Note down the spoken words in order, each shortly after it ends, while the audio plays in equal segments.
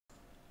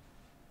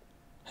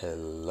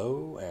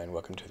Hello and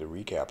welcome to the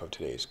recap of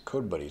today's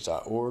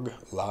CodeBuddies.org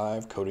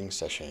live coding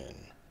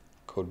session.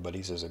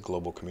 CodeBuddies is a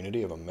global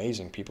community of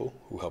amazing people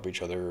who help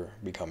each other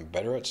become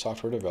better at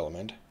software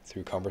development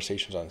through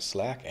conversations on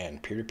Slack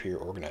and peer-to-peer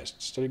organized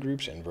study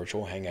groups and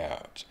virtual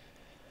hangouts.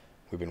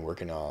 We've been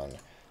working on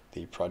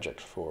the project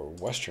for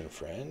Western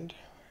Friend.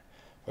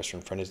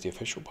 Western Friend is the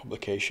official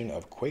publication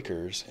of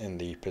Quakers in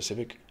the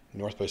Pacific,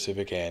 North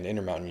Pacific, and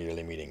Intermountain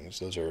yearly meetings.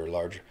 Those are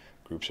large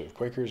groups of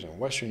Quakers in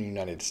Western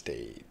United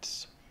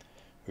States.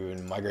 We've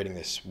been migrating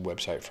this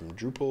website from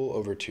Drupal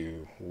over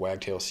to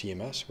Wagtail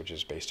CMS, which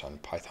is based on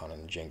Python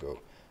and Django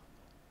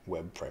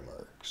web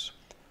frameworks.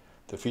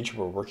 The feature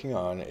we're working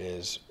on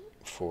is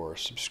for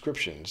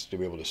subscriptions, to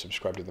be able to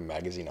subscribe to the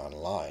magazine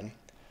online.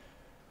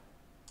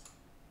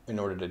 In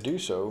order to do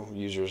so,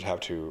 users have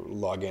to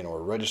log in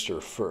or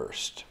register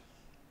first.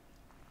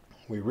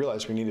 We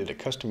realized we needed a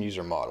custom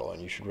user model,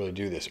 and you should really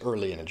do this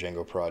early in a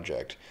Django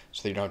project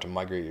so that you don't have to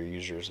migrate your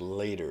users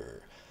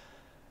later.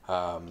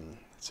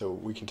 So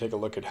we can take a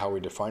look at how we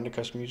defined a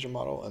custom user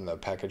model and the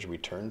package we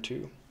turned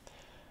to.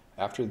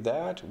 After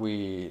that,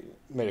 we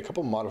made a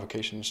couple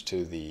modifications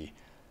to the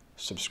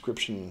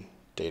subscription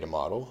data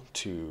model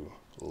to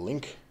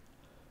link,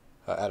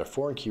 add a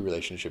foreign key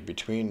relationship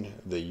between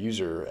the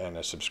user and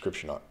a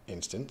subscription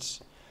instance,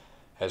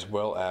 as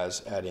well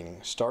as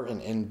adding start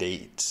and end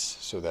dates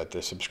so that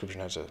the subscription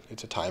has a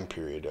time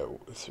period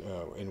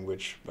in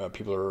which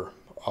people are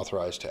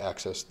authorized to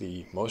access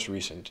the most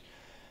recent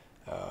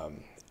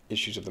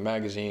issues of the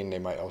magazine. They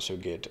might also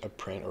get a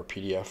print or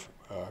PDF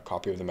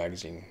copy of the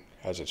magazine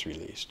as it's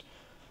released.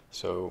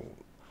 So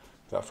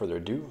without further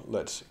ado,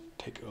 let's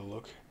take a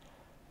look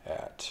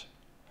at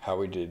how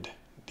we did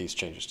these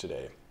changes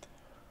today.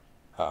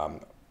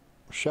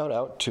 Shout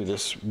out to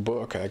this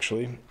book,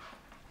 actually.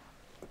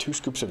 2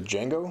 Scoops of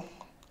Django,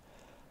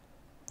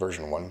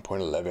 version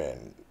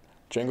 1.11.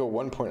 Django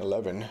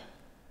 1.11,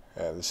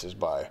 this is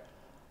by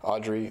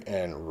Audrey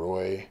and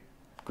Roy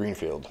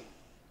Greenfeld,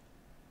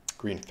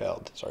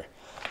 sorry.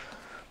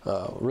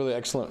 Really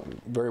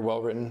excellent, very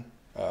well written,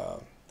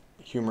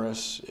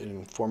 humorous,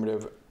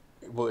 informative.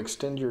 It will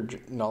extend your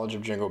knowledge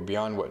of Django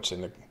beyond what's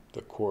in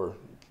the core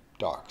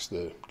docs.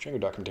 The Django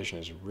documentation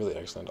is really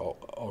excellent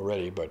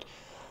already, but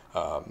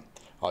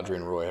Audrey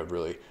and Roy have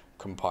really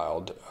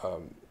compiled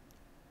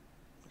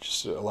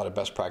just a lot of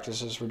best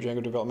practices for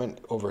Django development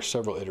over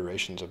several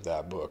iterations of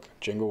that book.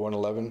 Django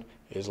 1.11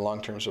 is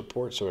long-term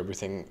support, so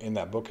everything in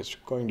that book is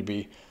going to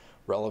be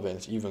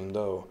relevant, even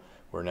though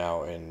we're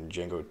now in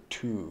Django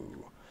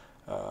 2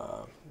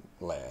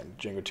 land.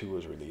 Django 2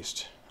 was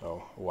released a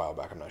while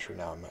back. I'm not sure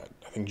now.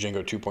 I think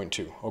Django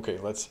 2.2. Okay,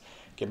 let's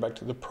get back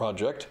to the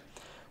project.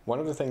 One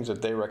of the things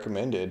that they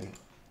recommended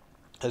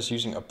is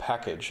using a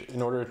package.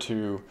 In order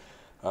to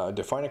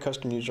define a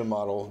custom user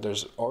model,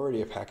 there's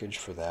already a package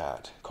for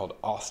that called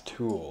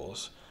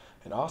django-authtools.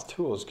 And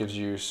django-authtools gives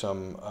you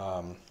some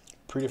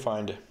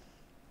predefined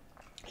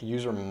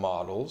user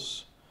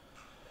models.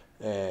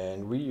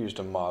 And we used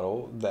a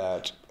model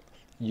that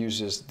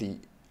uses the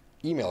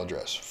email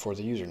address for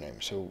the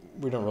username. So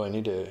we don't really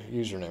need a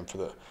username for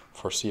the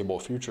foreseeable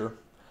future.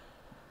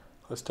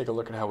 Let's take a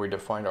look at how we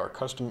defined our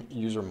custom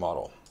user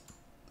model.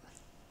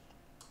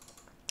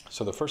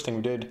 So the first thing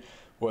we did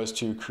was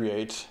to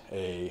create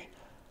a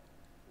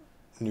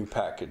new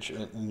package,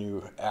 a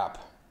new app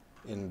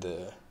in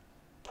the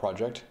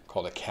project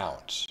called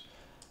accounts.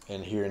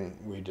 And here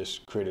we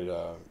just created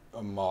a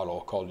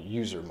model called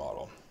user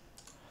model.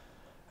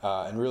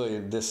 And really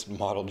this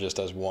model just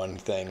does one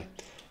thing.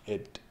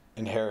 It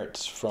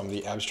inherits from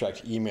the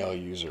abstract email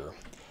user.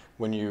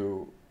 When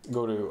you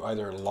go to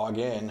either log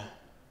in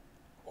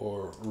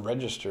or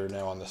register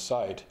now on the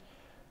site,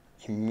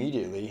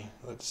 immediately,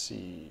 let's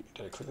see,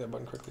 did I click that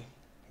button quickly?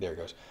 There it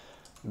goes.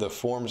 The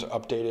form's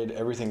updated,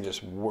 everything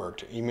just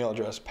worked. Email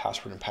address,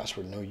 password, and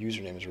password, no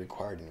username is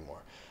required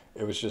anymore.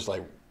 It was just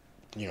like,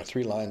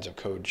 3 lines of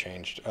code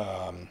changed.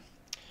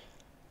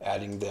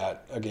 Adding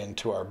that again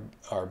to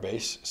our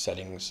base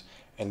settings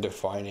and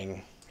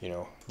defining,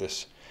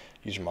 this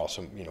user model,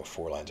 so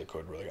 4 lines of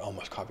code, really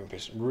almost copy and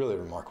paste, really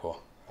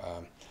remarkable.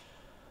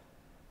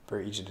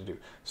 Very easy to do.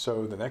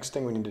 So the next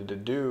thing we needed to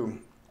do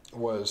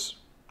was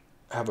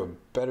have a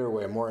better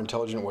way, a more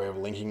intelligent way of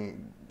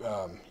linking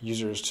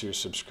users to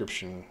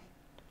subscription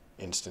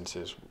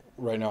instances.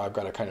 Right now I've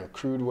got a kind of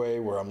crude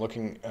way where I'm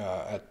looking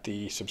at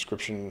the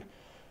subscription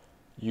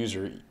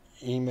user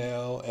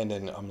email, and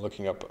then I'm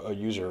looking up a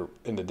user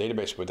in the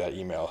database with that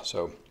email.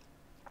 So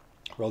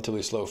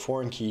relatively slow.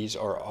 Foreign keys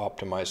are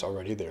optimized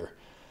already. They're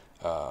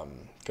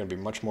going to be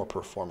much more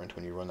performant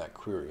when you run that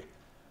query.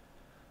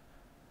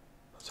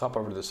 Let's hop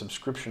over to the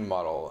subscription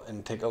model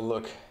and take a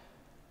look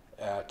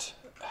at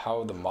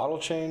how the model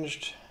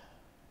changed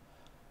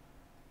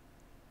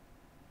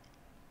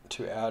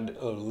to add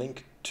a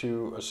link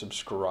to a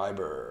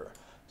subscriber.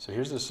 So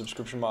here's the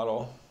subscription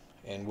model,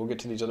 and we'll get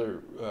to these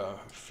other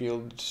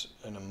fields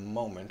in a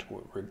moment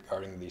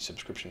regarding the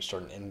subscription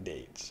start and end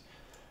dates.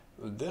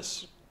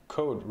 This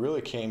code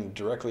really came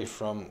directly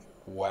from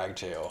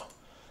Wagtail.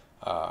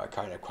 I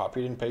kind of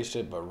copied and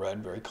pasted it, but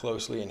read very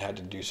closely and had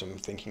to do some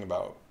thinking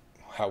about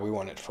how we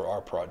want it for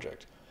our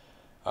project.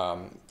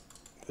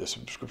 The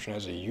subscription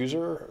has a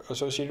user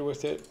associated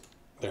with it.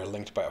 They're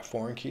linked by a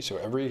foreign key, so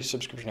every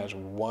subscription has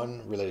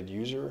one related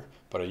user,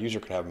 but a user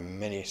can have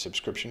many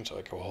subscriptions,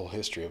 like a whole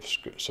history of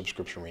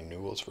subscription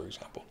renewals, for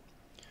example.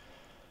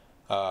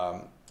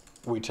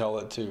 We tell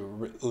it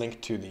to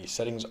link to the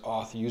settings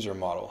auth user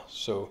model,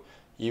 so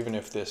even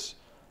if this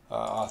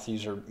auth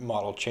user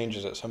model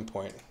changes at some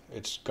point,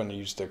 it's going to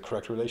use the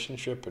correct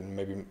relationship, and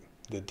maybe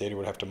the data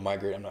would have to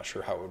migrate. I'm not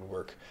sure how it would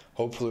work.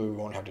 Hopefully we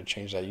won't have to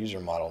change that user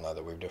model now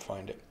that we've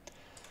defined it.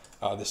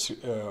 This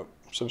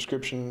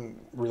subscription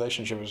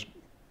relationship is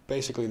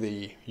basically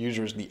the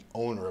user is the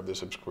owner of the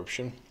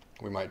subscription.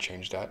 We might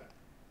change that.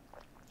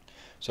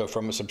 So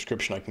from a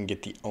subscription I can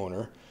get the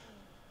owner,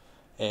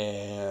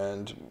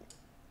 and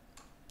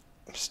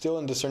still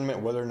in discernment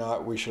whether or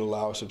not we should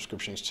allow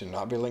subscriptions to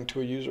not be linked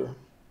to a user.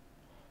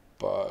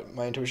 But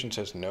my intuition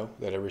says no,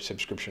 that every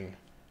subscription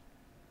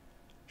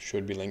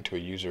should be linked to a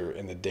user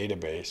in the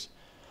database.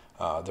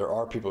 There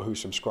are people who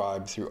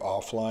subscribe through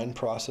offline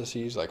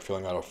processes, like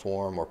filling out a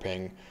form or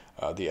paying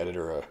the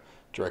editor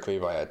directly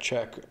via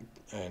check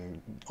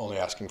and only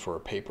asking for a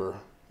paper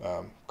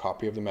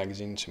copy of the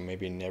magazine, so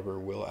maybe never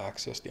will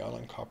access the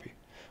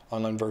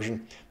online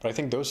version. But I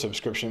think those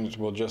subscriptions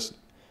will just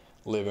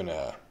live in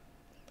a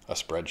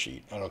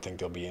spreadsheet. I don't think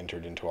they'll be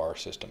entered into our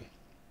system.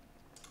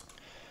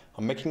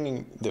 I'm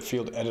making the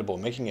field editable,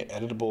 making it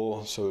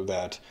editable so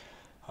that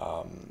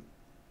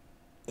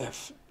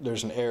if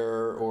there's an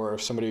error or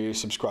if somebody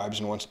subscribes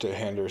and wants to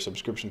hand their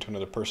subscription to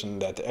another person,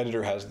 that the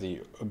editor has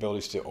the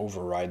abilities to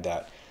override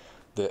that.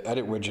 The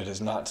edit widget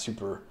is not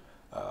super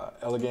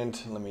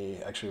elegant. Let me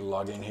actually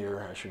log in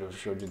here. I should have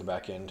showed you the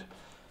back end.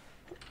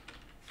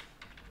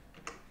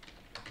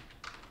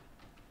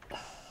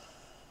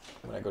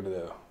 When I go to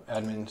the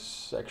admin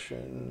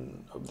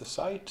section of the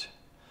site,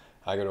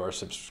 I go to our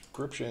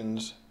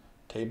subscriptions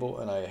table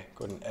and I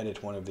go ahead and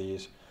edit one of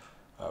these.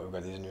 We've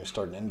got these new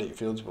start and end date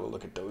fields. We'll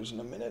look at those in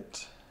a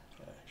minute.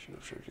 I should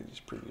have showed you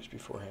these previews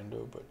beforehand,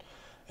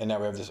 and now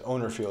we have this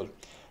owner field.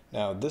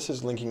 Now this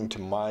is linking to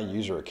my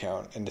user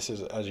account, and this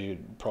is, as you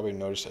probably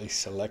noticed, a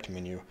select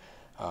menu.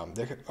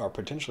 There are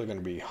potentially going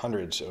to be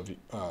hundreds of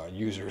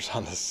users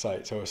on this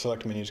site, so a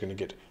select menu is going to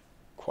get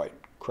quite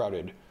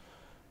crowded.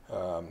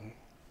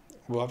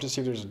 We'll have to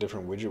see if there's a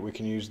different widget we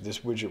can use. This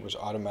widget was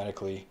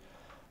automatically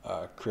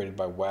created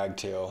by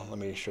Wagtail. Let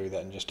me show you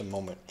that in just a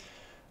moment.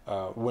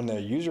 When the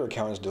user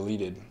account is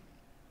deleted,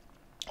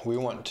 we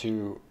want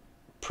to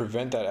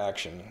prevent that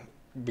action,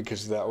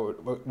 because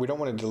we don't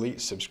want to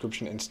delete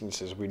subscription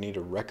instances. We need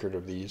a record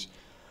of these,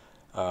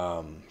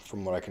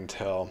 from what I can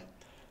tell.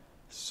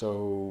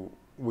 So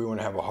we want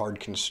to have a hard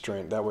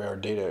constraint. That way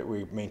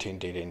we maintain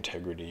data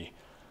integrity.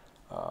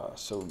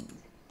 So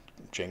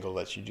Django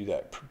lets you do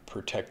that,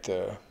 protect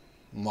the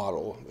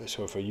model.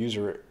 So if a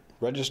user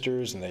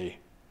registers and they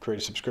create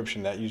a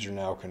subscription, that user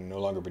now can no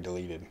longer be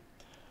deleted.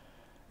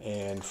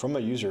 And from a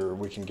user,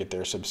 we can get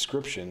their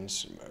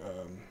subscriptions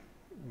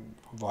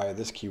via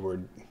this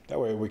keyword. That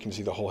way we can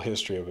see the whole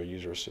history of a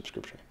user's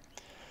subscription.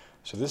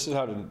 So this is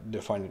how to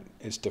define it.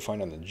 It's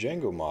defined on the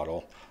Django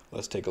model.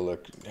 Let's take a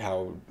look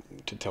how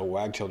to tell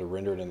Wagtail to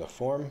render it in the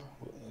form.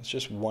 It's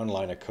just one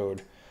line of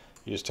code.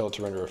 You just tell it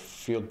to render a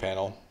field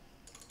panel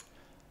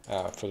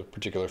for the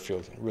particular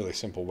field. Really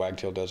simple.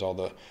 Wagtail does all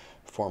the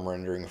form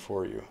rendering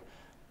for you.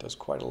 It does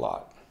quite a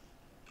lot.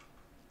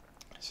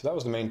 So that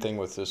was the main thing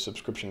with the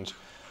subscriptions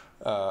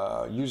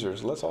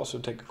users. Let's also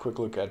take a quick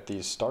look at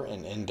these start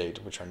and end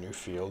date, which are new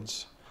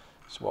fields.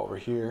 So while we're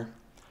here,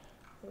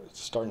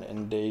 start and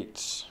end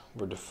dates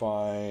were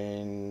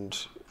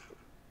defined.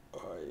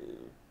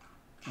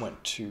 I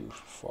went too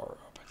far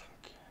up, I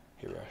think.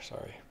 Here we are,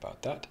 sorry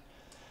about that.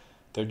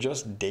 They're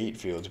just date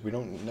fields. We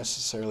don't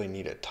necessarily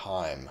need a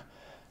time.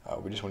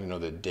 We just want to know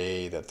the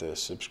day that the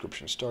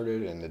subscription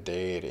started and the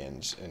day it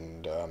ends.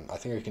 And I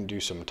think I can do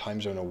some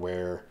time zone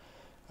aware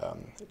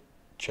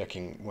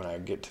checking when I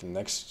get to the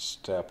next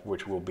step,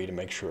 which will be to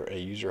make sure a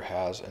user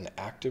has an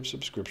active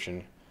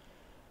subscription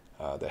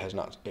that has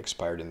not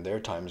expired in their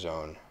time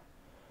zone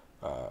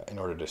in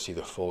order to see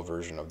the full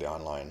version of the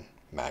online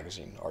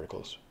magazine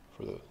articles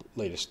for the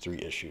latest 3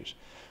 issues.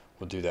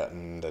 We'll do that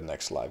in the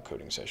next live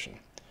coding session.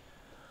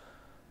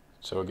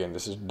 So again,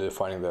 this is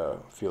defining the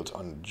fields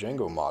on the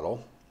Django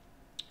model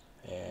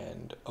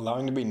and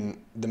allowing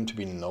them to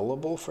be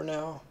nullable for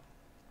now.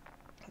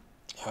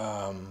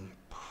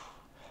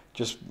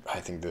 I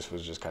think this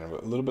was just kind of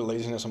a little bit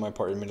laziness on my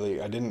part.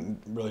 Admittedly, I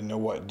didn't really know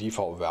what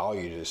default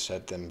value to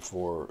set them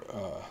for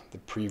the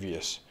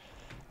previous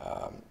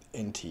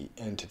entries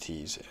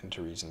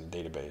in the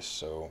database.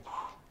 So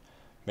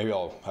maybe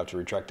I'll have to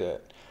retract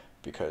that,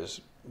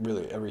 because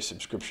really every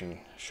subscription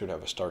should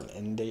have a start and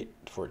end date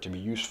for it to be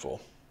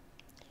useful.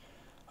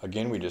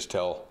 Again, we just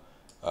tell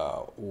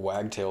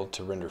Wagtail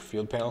to render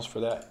field panels for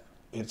that.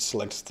 It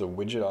selects the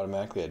widget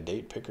automatically, a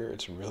date picker.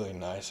 It's really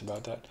nice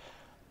about that.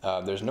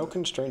 There's no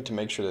constraint to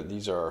make sure that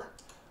these are,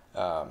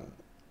 a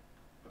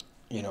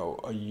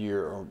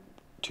year or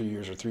 2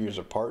 years or 3 years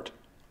apart,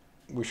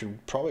 we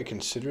should probably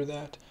consider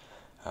that,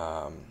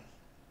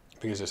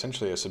 because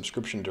essentially a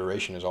subscription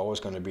duration is always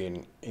going to be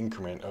an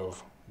increment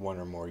of 1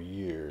 or more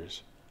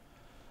years,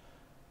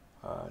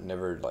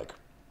 never like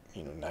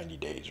 90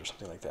 days or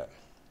something like that.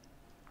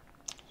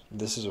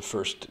 This is a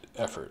first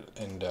effort,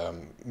 and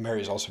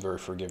Mary's also very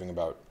forgiving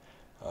about,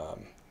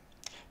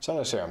 it's not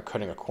necessarily I'm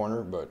cutting a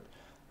corner, but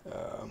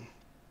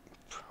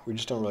we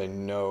just don't really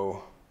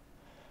know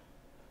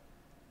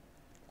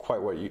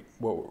quite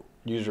what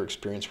user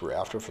experience we're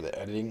after for the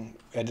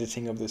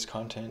editing of this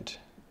content.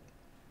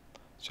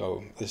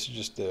 So this is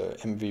just the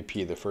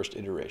MVP, the first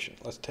iteration.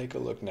 Let's take a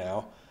look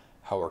now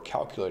how we're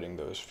calculating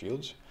those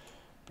fields,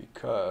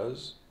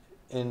 because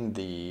in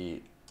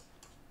the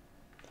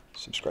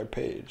subscribe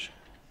page,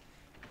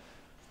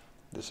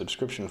 the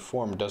subscription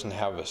form doesn't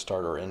have a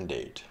start or end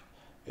date.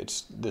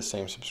 It's the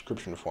same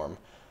subscription form.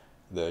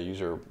 The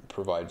user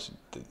provides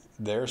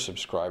their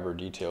subscriber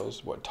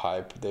details, what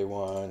type they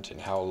want and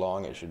how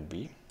long it should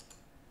be,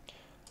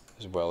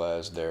 as well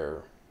as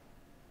their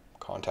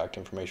contact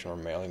information or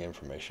mailing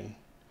information.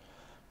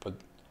 But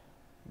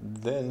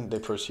then they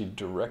proceed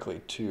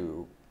directly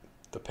to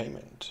the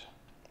payment.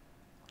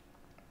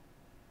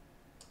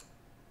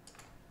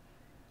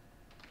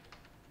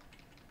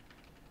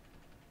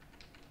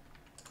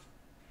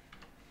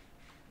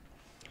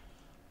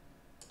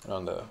 And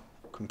on the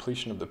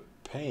completion of the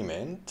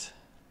payment,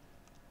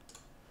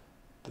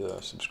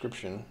 the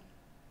subscription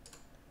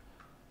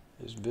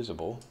is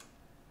visible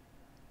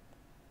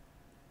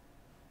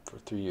for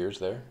 3 years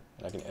there,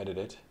 and I can edit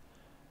it.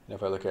 And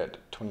if I look at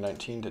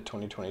 2019 to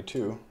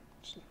 2022,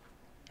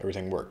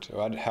 everything worked. So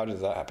how does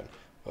that happen?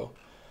 Well,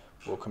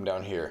 we'll come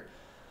down here.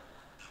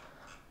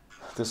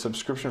 The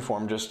subscription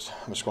form, I'm just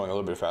going a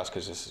little bit fast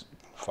because this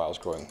file's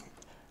growing,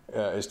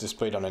 is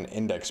displayed on an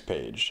index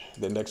page.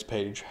 The index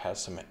page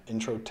has some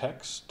intro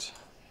text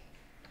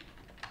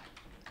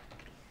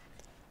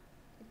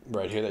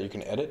right here that you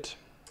can edit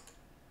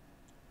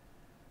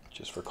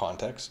just for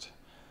context,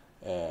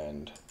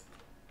 and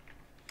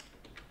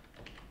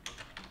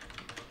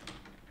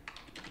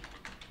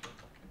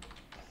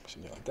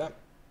something like that.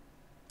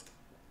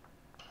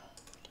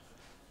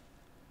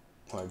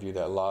 When I view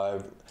that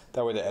live,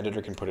 that way the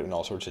editor can put it in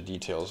all sorts of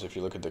details. If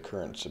you look at the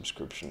current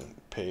subscription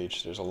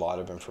page, there's a lot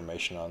of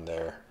information on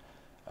there.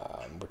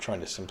 We're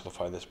trying to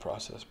simplify this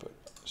process, but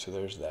so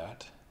there's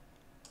that.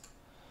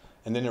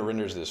 And then it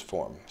renders this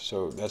form.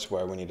 So that's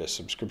why we need a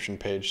subscription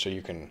page, so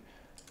you can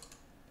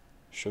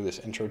show this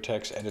intro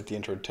text, edit the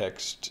intro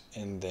text,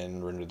 and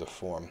then render the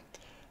form.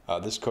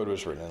 This code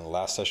was written in the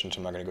last session, so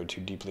I'm not going to go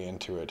too deeply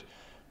into it.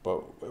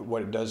 But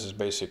what it does is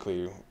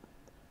basically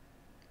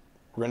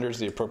renders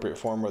the appropriate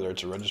form, whether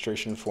it's a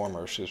registration form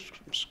or a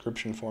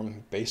subscription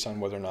form, based on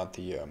whether or not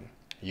the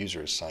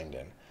user is signed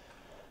in.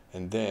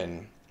 And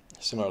then,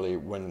 similarly,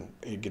 when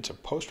it gets a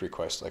post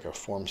request, like a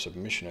form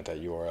submission at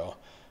that URL,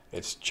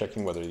 it's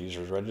checking whether the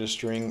user is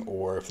registering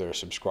or if they're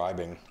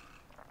subscribing.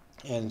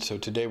 And so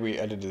today we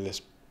edited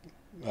this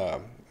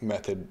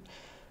method,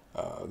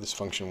 this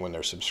function when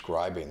they're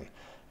subscribing,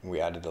 and we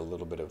added a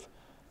little bit of,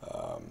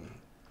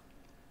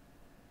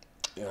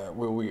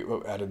 we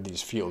added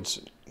these fields,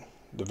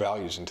 the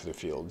values into the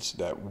fields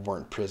that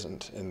weren't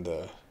present in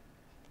the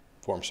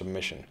form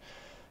submission.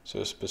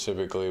 So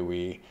specifically,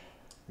 we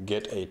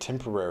get a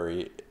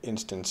temporary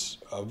instance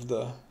of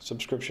the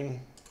subscription,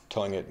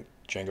 telling it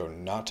Django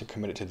not to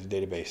commit it to the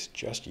database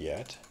just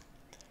yet.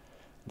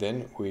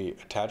 Then we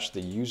attach the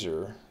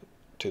user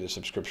to the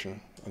subscription,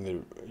 and the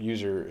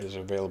user is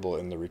available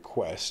in the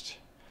request.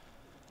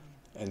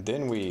 And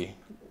then we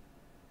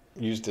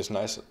use this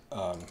nice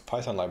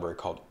Python library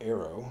called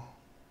Arrow.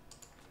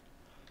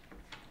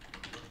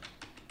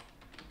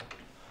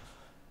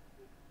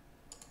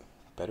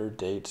 Better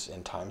dates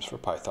and times for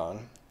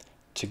Python,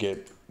 to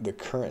get the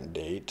current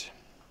date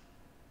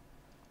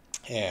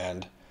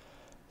and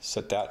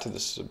set that to the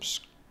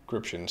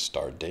subscription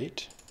start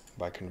date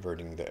by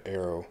converting the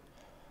arrow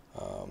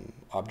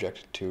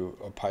object to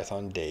a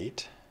Python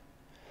date.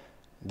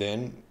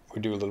 Then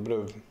we do a little bit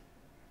of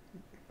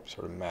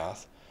sort of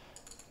math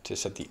to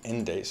set the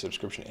end date,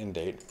 subscription end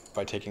date,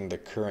 by taking the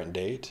current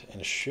date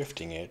and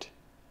shifting it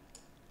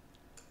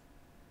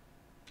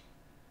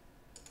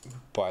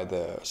by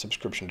the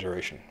subscription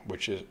duration,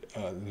 which is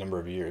the number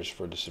of years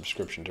for the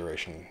subscription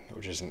duration,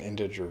 which is an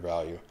integer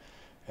value,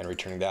 and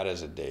returning that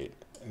as a date.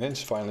 And then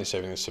finally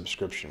saving the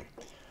subscription.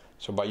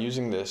 So by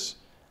using this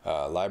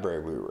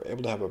library, we were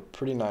able to have a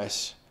pretty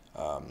nice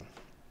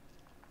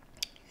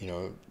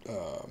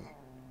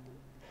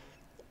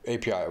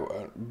API,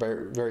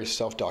 very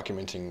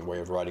self-documenting way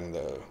of writing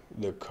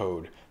the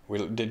code.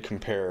 We did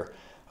compare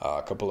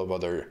a couple of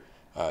other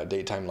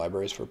date-time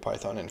libraries for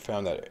Python and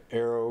found that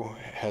Arrow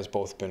has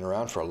both been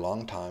around for a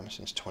long time,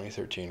 since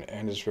 2013,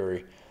 and is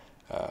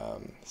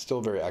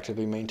still very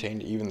actively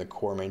maintained. Even the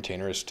core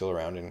maintainer is still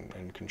around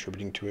and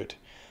contributing to it.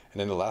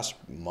 And in the last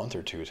month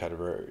or two, it's had a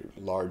very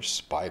large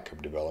spike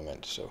of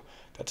development. So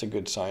that's a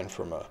good sign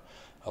from a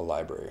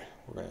library.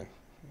 We're going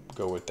to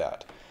go with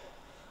that.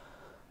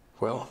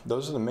 Well,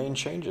 those are the main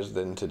changes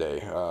then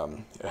today.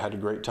 I had a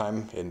great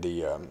time in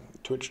the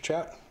Twitch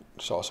chat.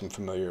 Saw some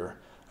familiar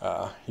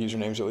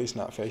usernames, at least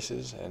not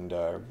faces, and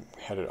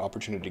had an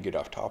opportunity to get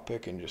off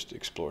topic and just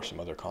explore some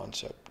other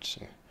concepts.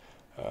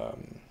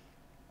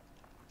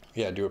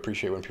 Yeah, I do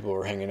appreciate when people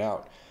are hanging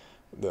out.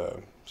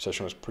 The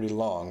session was pretty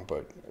long,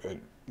 but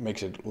it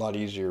makes it a lot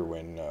easier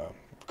when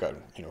we've got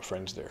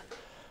friends there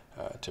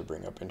to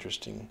bring up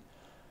interesting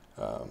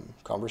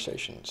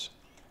conversations.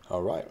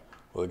 All right.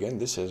 Well, again,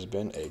 this has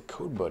been a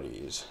Code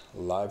Buddies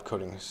live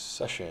coding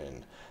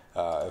session.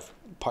 If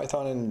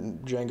Python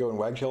and Django and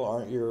Wagtail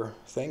aren't your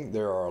thing,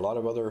 there are a lot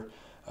of other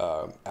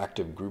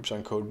active groups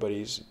on Code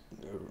Buddies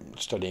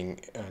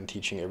studying and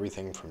teaching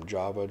everything from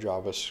Java,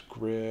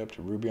 JavaScript,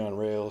 Ruby on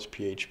Rails,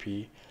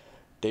 PHP,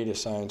 data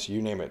science,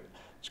 you name it.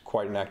 It's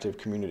quite an active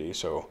community,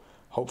 so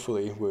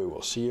hopefully we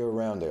will see you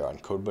around there on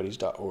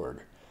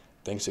codebuddies.org.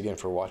 Thanks again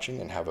for watching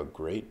and have a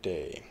great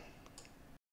day.